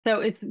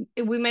So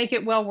we make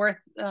it well worth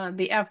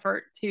the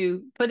effort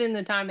to put in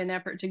the time and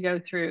effort to go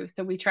through.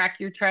 So we track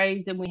your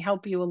trades and we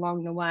help you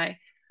along the way.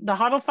 The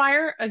HODL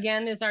Fire,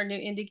 again, is our new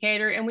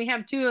indicator, and we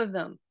have two of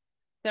them.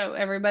 So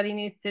everybody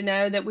needs to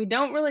know that we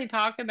don't really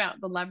talk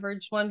about the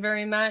leverage one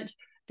very much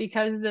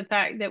because of the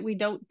fact that we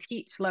don't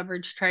teach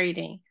leverage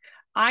trading.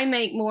 I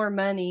make more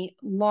money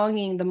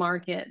longing the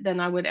market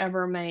than I would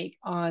ever make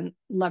on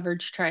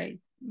leverage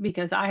trades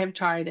because I have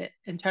tried it.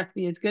 And trust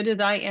me, as good as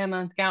I am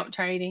on scalp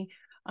trading,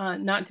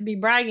 not to be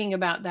bragging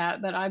about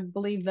that, but I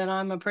believe that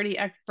I'm a pretty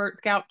expert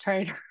scalp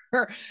trader.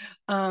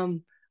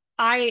 um,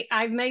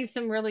 I've made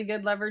some really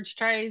good leverage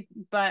trades,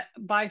 but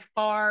by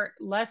far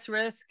less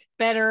risk,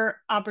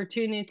 better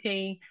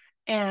opportunity,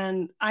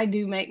 and I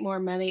do make more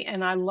money,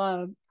 and I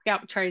love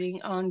scalp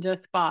trading on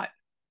just spot.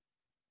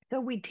 So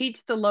we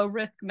teach the low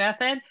risk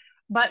method,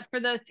 but for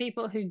those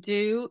people who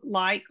do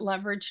like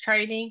leverage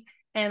trading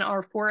and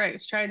are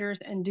Forex traders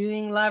and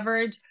doing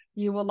leverage,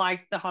 you will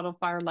like the HODL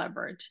Fire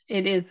Leverage.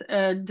 It is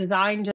designed